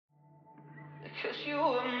It's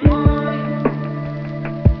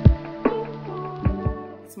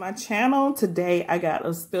my channel. Today I got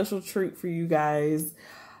a special treat for you guys.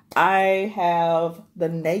 I have the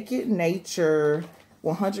Naked Nature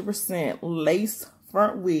 100% lace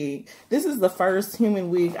front wig. This is the first human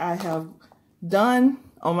wig I have done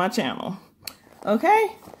on my channel.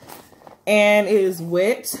 Okay? And it is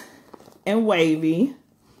wet and wavy.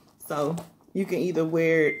 So you can either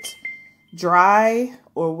wear it dry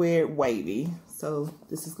or wear it wavy. So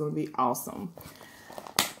this is going to be awesome.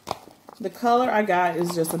 The color I got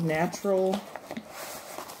is just a natural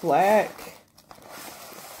black.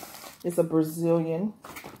 It's a Brazilian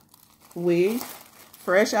wig,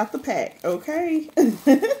 fresh out the pack, okay?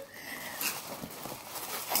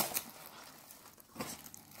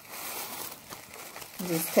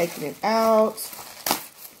 Just taking it out.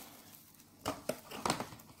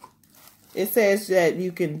 It says that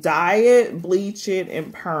you can dye it, bleach it,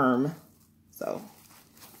 and perm. So,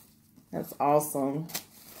 that's awesome.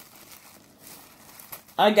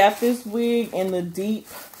 I got this wig in the deep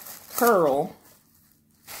curl.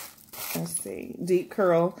 Let's see, deep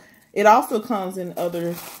curl. It also comes in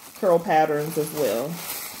other curl patterns as well.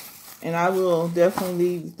 And I will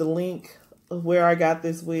definitely leave the link of where I got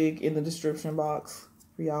this wig in the description box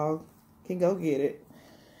for y'all can go get it.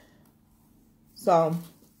 So,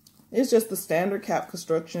 it's just the standard cap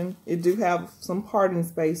construction. It do have some parting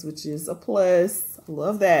space, which is a plus. I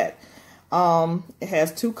love that. It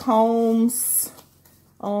has 2 combs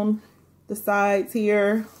on the sides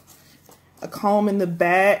here, a comb in the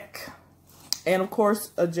back, and of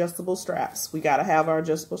course adjustable straps. We gotta have our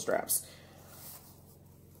adjustable straps.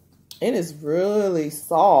 It is really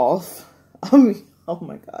soft. I mean, oh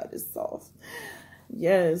my god, it's soft.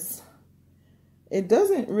 Yes. It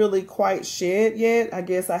doesn't really quite shed yet. I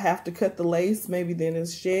guess I have to cut the lace, maybe then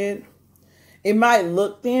it's shed. It might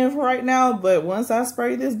look thin for right now, but once I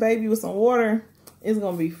spray this baby with some water, it's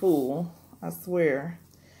gonna be full, I swear.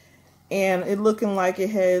 And it looking like it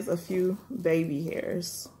has a few baby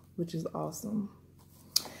hairs, which is awesome.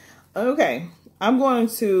 Okay, I'm going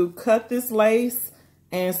to cut this lace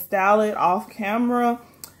and style it off camera.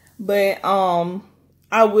 But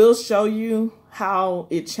I will show you how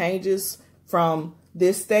it changes from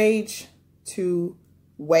this stage to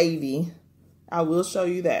wavy. I will show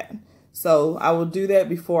you that. So I will do that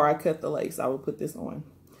before I cut the lace. I will put this on.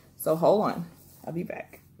 So hold on. I'll be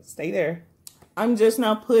back. Stay there. I'm just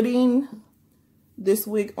now putting this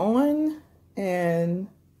wig on, and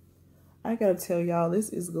I gotta tell y'all, this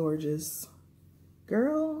is gorgeous.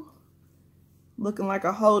 Girl, looking like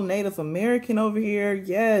a whole Native American over here.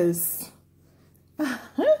 Yes.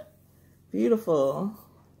 Beautiful.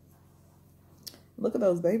 Look at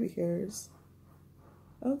those baby hairs.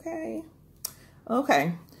 Okay.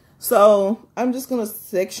 Okay. So I'm just gonna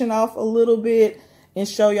section off a little bit and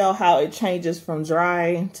show y'all how it changes from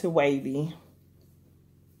dry to wavy.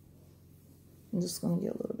 I'm just going to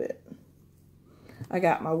get a little bit. I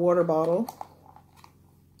got my water bottle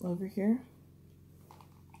over here.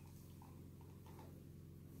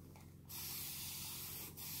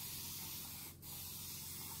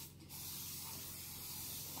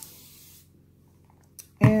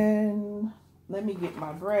 And let me get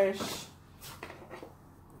my brush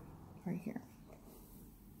right here.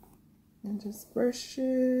 And just brush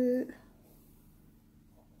it.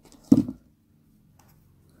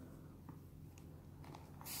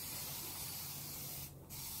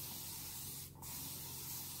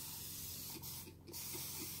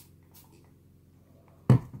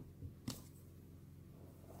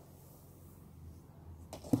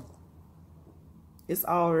 It's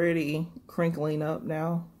already crinkling up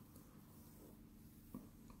now,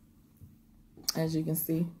 as you can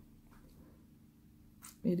see.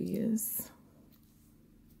 It is.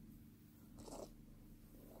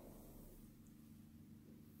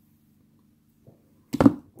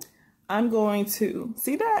 I'm going to,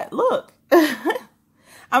 see that? Look.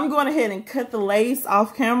 I'm going ahead and cut the lace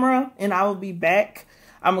off camera, and I will be back.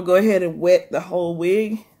 I'm going to go ahead and wet the whole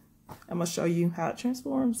wig. I'm going to show you how it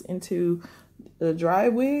transforms into the dry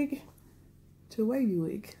wig to a wavy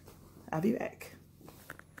wig. I'll be back.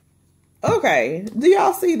 Okay, do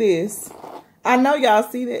y'all see this? I know y'all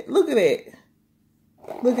see that. Look at that.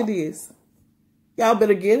 Look at this. Y'all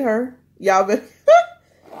better get her. Y'all better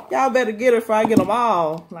y'all better get her before I get them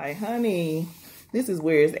all. Like, honey, this is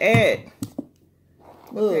where it's at.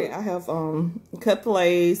 Look, okay, I have cut the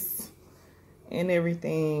lace and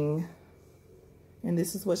everything. And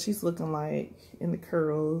this is what she's looking like in the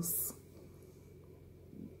curls.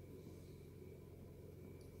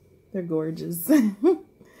 They're gorgeous.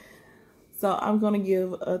 So I'm going to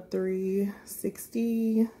give a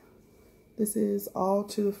 360 This is all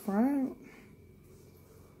to the front.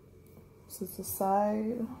 This is the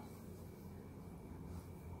side.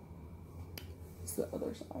 This is the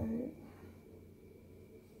other side.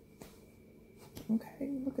 Okay,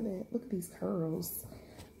 look at that. Look at these curls.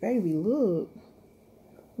 Baby, look.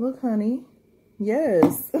 Look, honey.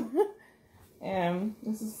 Yes. And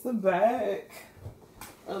this is the back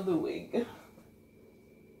of the wig.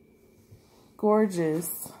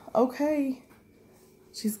 Gorgeous. Okay.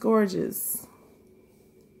 She's gorgeous.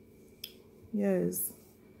 Yes.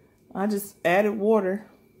 I just added water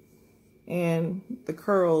and the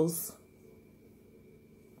curls,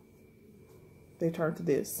 they turn to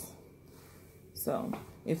this. So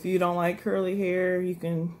if you don't like curly hair, you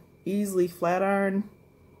can easily flat iron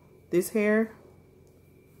this hair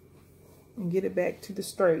and get it back to the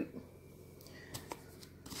straight.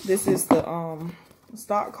 This is the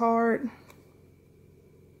stock card.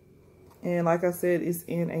 And like I said, it's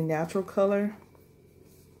in a natural color.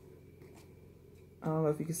 I don't know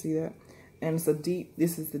if you can see that. And it's a deep,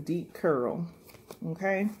 this is the deep curl.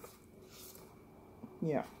 Okay?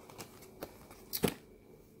 Yeah.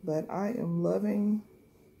 But I'm loving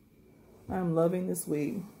this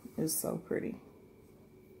wig. It's so pretty.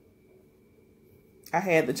 I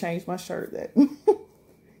had to change my shirt that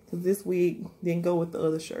because this wig didn't go with the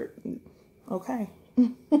other shirt. Okay.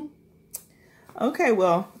 Okay,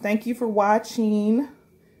 well, thank you for watching.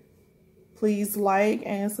 Please like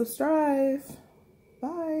and subscribe.